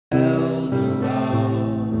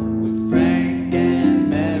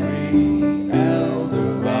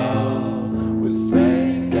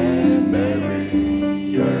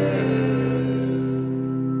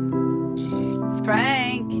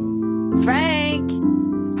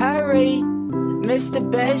Frank. Hurry, Mr.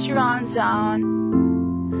 Bergeron's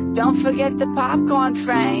on. Don't forget the popcorn,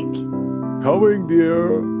 Frank. Coming,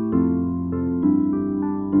 dear.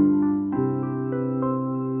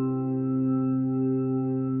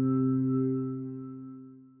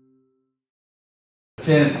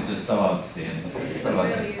 Janice is just so outstanding. So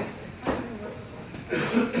outstanding.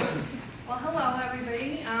 Well, hello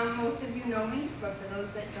everybody. Most of you know me, but for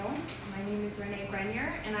those that don't, my name is Renee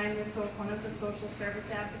Grenier, and I'm one of the social service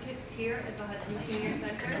advocates here at the Hudson Senior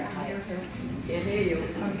Center. Can't hear you.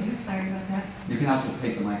 Okay, sorry about that. You can also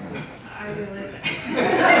take the microphone. I realize it.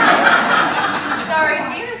 Sorry,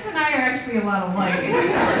 Janice and I are actually a lot alike.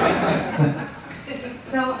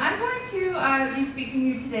 So I'm going to be speaking to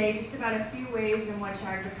you today just about a few ways in which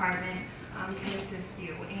our department can assist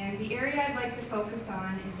you. And the area I'd like to focus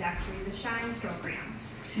on is actually the SHINE program.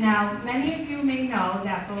 Now, many of you may know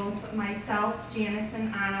that both myself, Janice,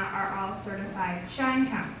 and Anna are all certified SHINE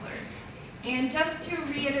counselors. And just to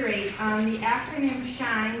reiterate, the acronym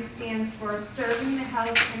SHINE stands for Serving the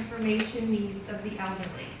Health Information Needs of the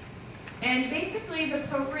Elderly. And basically, the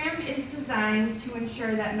program is designed to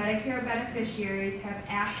ensure that Medicare beneficiaries have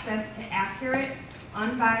access to accurate,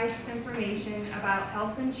 unbiased information about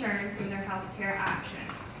health insurance and their health care options.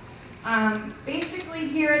 Basically,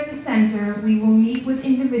 here at the center, we will meet with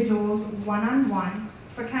individuals one-on-one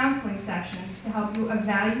for counseling sessions to help you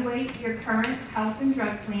evaluate your current health and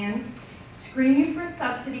drug plans, screen you for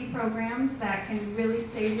subsidy programs that can really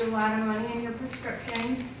save you a lot of money in your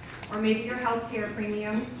prescriptions or maybe your health care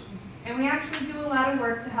premiums. And we actually do a lot of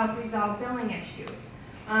work to help resolve billing issues.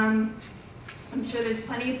 I'm sure there's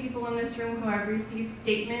plenty of people in this room who have received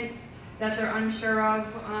statements that they're unsure of,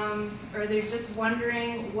 or they're just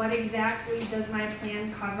wondering what exactly does my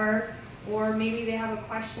plan cover, or maybe they have a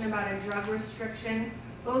question about a drug restriction.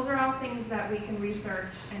 Those are all things that we can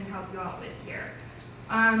research and help you out with here.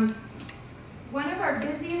 One of our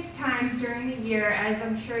busiest times during the year, as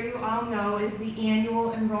I'm sure you all know, is the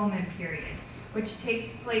annual enrollment period, which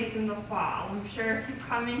takes place in the fall. I'm sure if you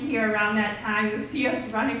come in here around that time, you'll see us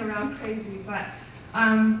running around crazy, but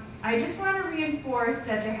I just want to reinforce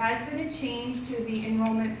that there has been a change to the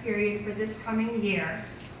enrollment period for this coming year.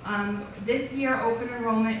 This year, open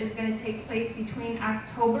enrollment is going to take place between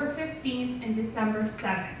October 15th and December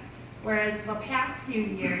 7th, whereas the past few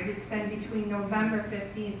years, it's been between November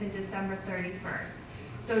 15th and December 31st.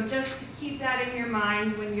 So just to keep that in your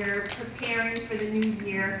mind when you're preparing for the new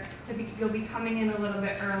year, you'll be coming in a little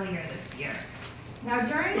bit earlier this year. Now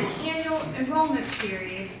during the annual enrollment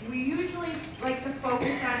period, we usually like to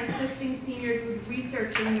focus on assisting seniors with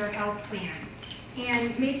researching their health plans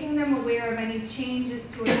and making them aware of any changes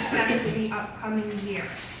to expect in the upcoming year.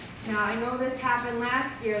 Now I know this happened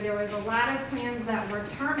last year. There was a lot of plans that were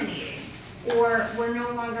terminating or were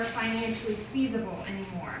no longer financially feasible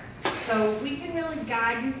anymore. So we can really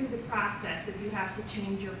guide you through the process if you have to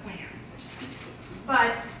change your plan.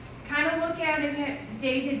 But kind of look at it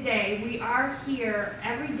day to day. We are here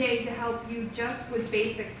every day to help you just with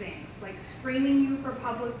basic things, like screening you for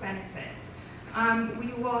public benefits.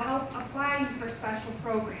 We will help apply you for special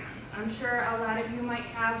programs. I'm sure a lot of you might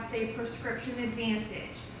have, say, Prescription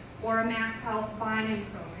Advantage, or a Mass Health bonding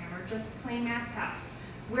program, or just plain Mass Health.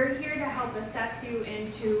 We're here to help assess you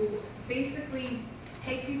and to basically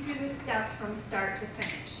take you through the steps from start to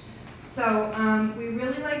finish. So we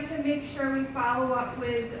really like to make sure we follow up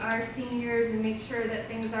with our seniors and make sure that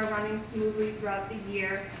things are running smoothly throughout the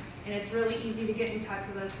year. And it's really easy to get in touch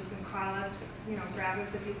with us. You can call us, grab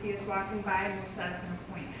us if you see us walking by, and we'll set up an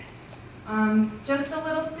appointment. Just a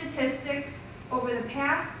little statistic, over the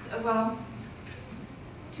past,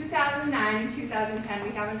 2009 and 2010, we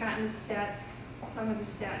haven't gotten the stats, some of the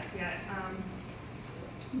stats yet.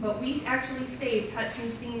 But we actually saved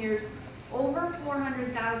Hudson seniors over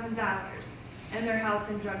 $400,000 in their health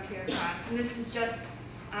and drug care costs. And this is just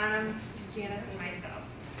Anna, Janice, and myself.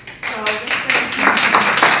 So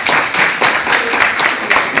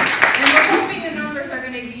and we're hoping the numbers are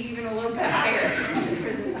going to be even a little bit higher for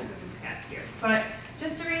this past year. But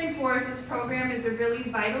just to reinforce, this program is a really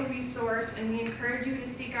vital resource, and we encourage you to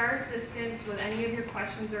seek our assistance with any of your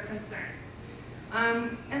questions or concerns.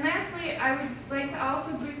 And lastly, I would like to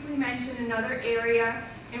also briefly mention another area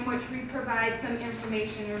in which we provide some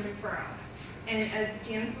information and referral. And as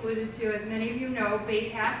Janice alluded to, as many of you know, Bay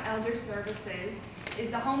Path Elder Services is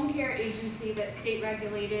the home care agency that's state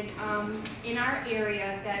regulated in our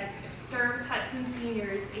area that serves Hudson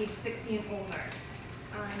seniors age 60 and older.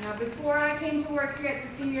 Now before I came to work here at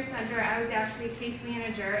the Senior Center, I was actually a case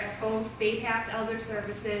manager at both Bay Path Elder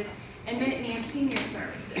Services and Minuteman Senior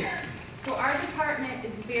Services. So our department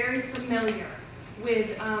is very familiar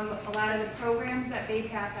with a lot of the programs that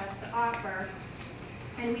BayPath has to offer.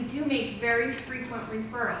 And we do make very frequent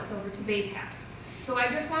referrals over to BayPath. So I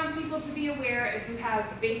just want people to be aware, if you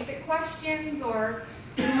have basic questions, or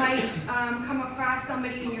you might come across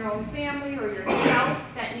somebody in your own family or yourself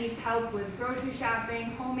that needs help with grocery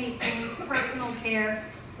shopping, homemaking, personal care.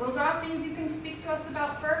 Those are all things you can speak to us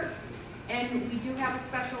about first. And we do have a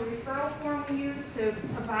special referral form we use to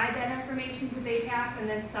provide that information to BayPath, and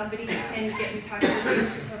then somebody can get in touch with you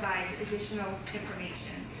to provide additional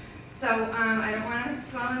information. So I don't want to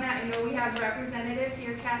dwell on that. I know we have a representative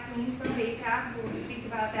here, Kathleen from BayPath, who will speak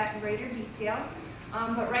about that in greater detail.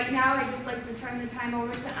 But right now, I'd just like to turn the time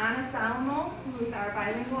over to Anna Salomo, who is our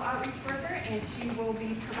bilingual outreach worker, and she will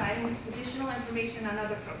be providing additional information on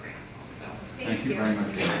other programs. So, thank you very much.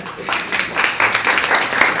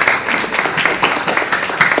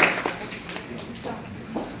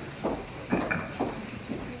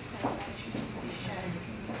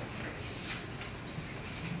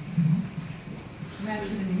 I'm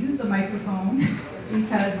actually going to use the microphone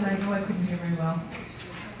because I know I couldn't hear very well.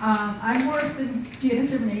 I'm worse than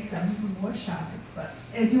Janice Renee, I'm even more shy. But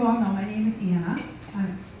as you all know, my name is Anna.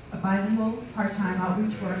 I'm a bilingual part-time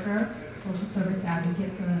outreach worker, social service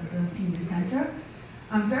advocate for the senior center.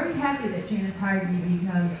 I'm very happy that Janice hired me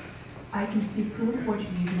because I can speak fluent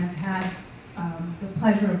Portuguese, and I've had the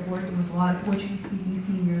pleasure of working with a lot of Portuguese-speaking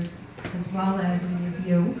seniors, as well as many of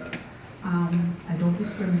you. I don't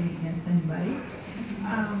discriminate against anybody.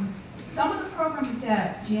 Some of the programs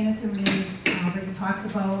that Janice and Renee already talked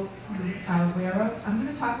about, you are aware of. I'm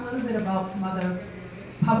going to talk a little bit about some other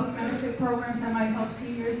public benefit programs that might help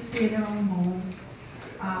seniors stay in their own home.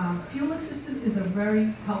 Fuel assistance is a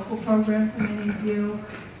very helpful program for many of you.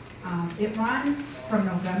 It runs from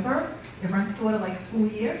November. It runs sort of like school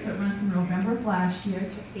year, so it runs from November of last year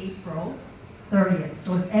to April 30th.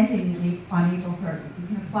 So it's ending on April 30th. You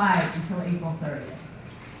can apply until April 30th.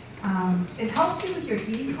 It helps you with your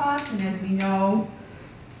heating costs, and as we know,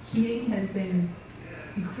 heating has been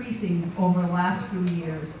increasing over the last few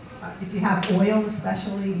years. If you have oil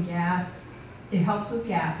especially, and gas, it helps with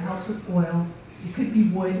gas, it helps with oil. It could be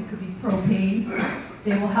wood, it could be propane.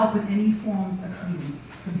 They will help with any forms of heating.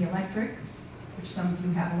 It could be electric, which some of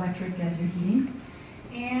you have electric as your heating.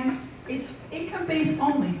 And it's income-based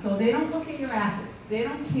only, so they don't look at your assets. They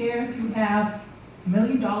don't care if you have $1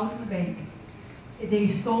 million in the bank. They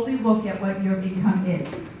solely look at what your income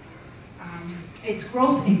is. It's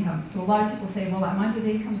gross income, so a lot of people say, well, I'm under the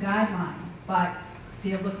income guideline, but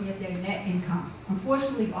they're looking at their net income.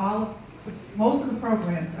 Unfortunately, most of the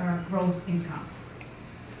programs are gross income.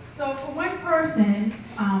 So for one person,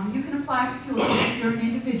 you can apply for fuel assistance if you're an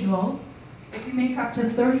individual, if you make up to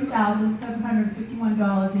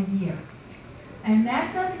 $30,751 a year. And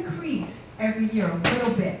that does increase every year a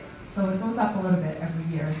little bit. So it goes up a little bit every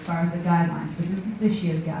year as far as the guidelines, but this is this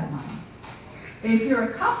year's guideline. If you're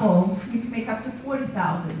a couple, you can make up to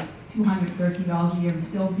 $40,213 a year and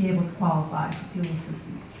still be able to qualify for fuel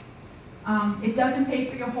assistance. It doesn't pay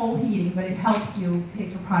for your whole heating, but it helps you pay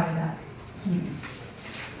for part of that heating.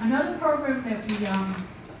 Another program that we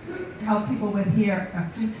help people with here are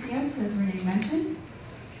food stamps, as Renee mentioned.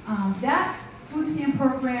 That food stamp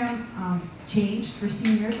program changed for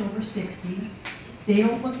seniors over 60. They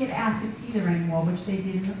don't look at assets either anymore, which they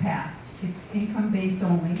did in the past. It's income-based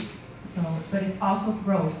only, but it's also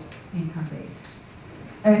gross income-based.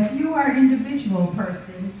 If you are an individual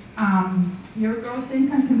person, your gross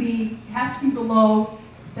income has to be below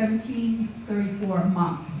 $1,734 a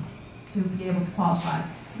month to be able to qualify.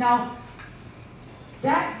 Now,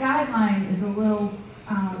 that guideline is a little,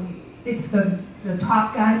 it's the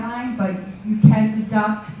top guideline, but you can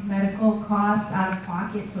deduct medical costs out of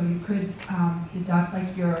pocket, so you could deduct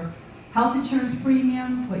like your health insurance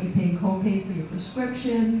premiums, what you pay in co-pays for your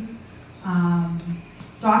prescriptions,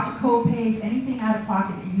 doctor co-pays, anything out of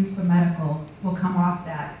pocket that you use for medical will come off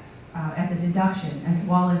that as a deduction, as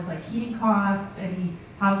well as like heating costs, any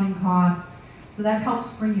housing costs. So that helps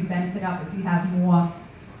bring your benefit up if you have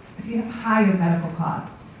higher medical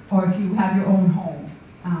costs, or if you have your own home.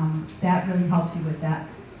 That really helps you with that,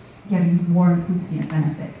 getting more food stamp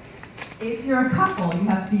benefit. If you're a couple, you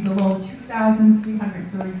have to be below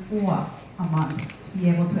 $2,334 a month to be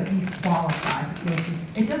able to at least qualify for fuel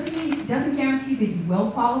assistance. It doesn't guarantee that you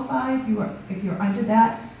will qualify if you're under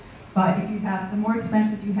that, but if you have, the more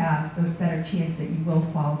expenses you have, the better chance that you will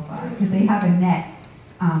qualify, because they have a net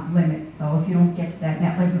limit. So if you don't get to that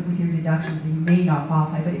net limit with your deductions, then you may not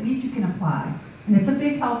qualify, but at least you can apply. And it's a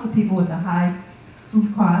big help for people with the high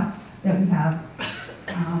food costs that we have.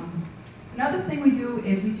 Another thing we do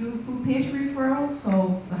is we do food pantry referrals.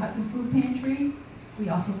 So the Hudson Food Pantry, we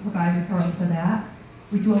also provide referrals for that.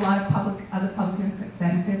 We do a lot of other public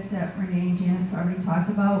benefits that Renee and Janice already talked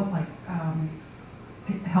about, like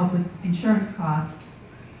help with insurance costs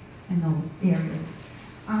in those areas.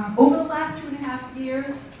 Over the last 2.5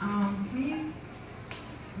 years,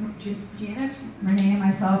 Janice, Renee, and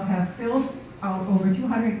myself have filled out over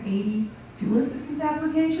 280 fuel assistance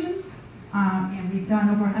applications, and we've done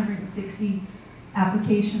over 160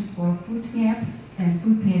 applications for food stamps and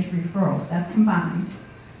food pantry referrals. That's combined.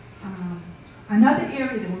 Another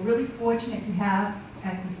area that we're really fortunate to have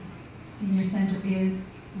at the senior center is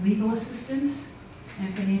legal assistance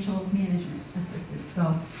and financial management assistance.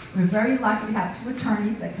 So we're very lucky to have 2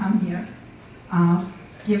 attorneys that come here,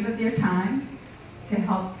 give of their time to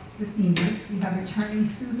help the seniors. We have attorney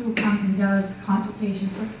Susan who comes and does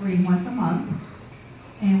consultations for free once a month.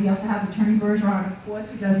 And we also have attorney Bergeron, of course,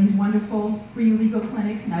 who does these wonderful free legal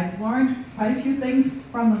clinics. And I've learned quite a few things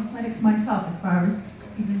from the clinics myself, as far as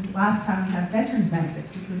even last time we had veterans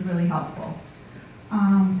benefits, which was really helpful.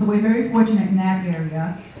 So we're very fortunate in that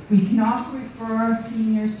area. We can also refer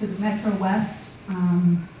seniors to the Metro West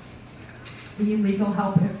free legal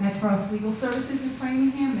help at Metro's Legal Services in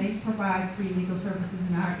Framingham. They provide free legal services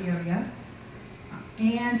in our area.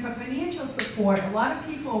 And for financial support, a lot of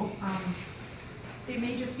people, they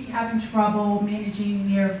may just be having trouble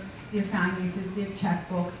managing their finances, their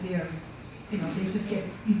checkbook, they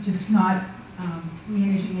just not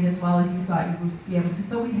managing it as well as you thought you would be able to.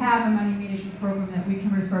 So we have a money management program that we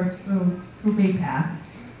can refer to through BayPath,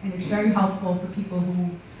 and it's very helpful for people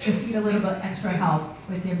who just need a little bit extra help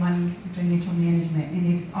with their money and financial management.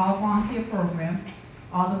 And it's all volunteer program.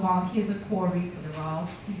 All the volunteers are quarried, so they're all,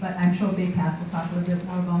 but I'm sure BayPath will talk a little bit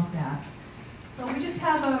more about that. So we just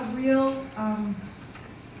have a real,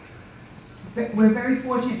 we're very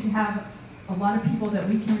fortunate to have a lot of people that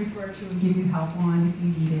we can refer to and give you help on if you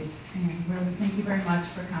need it. And really, thank you very much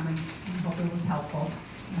for coming, and hope it was helpful.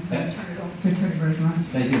 I'm going to turn it over to Attorney Bergeron.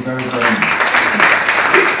 Thank you very, very much.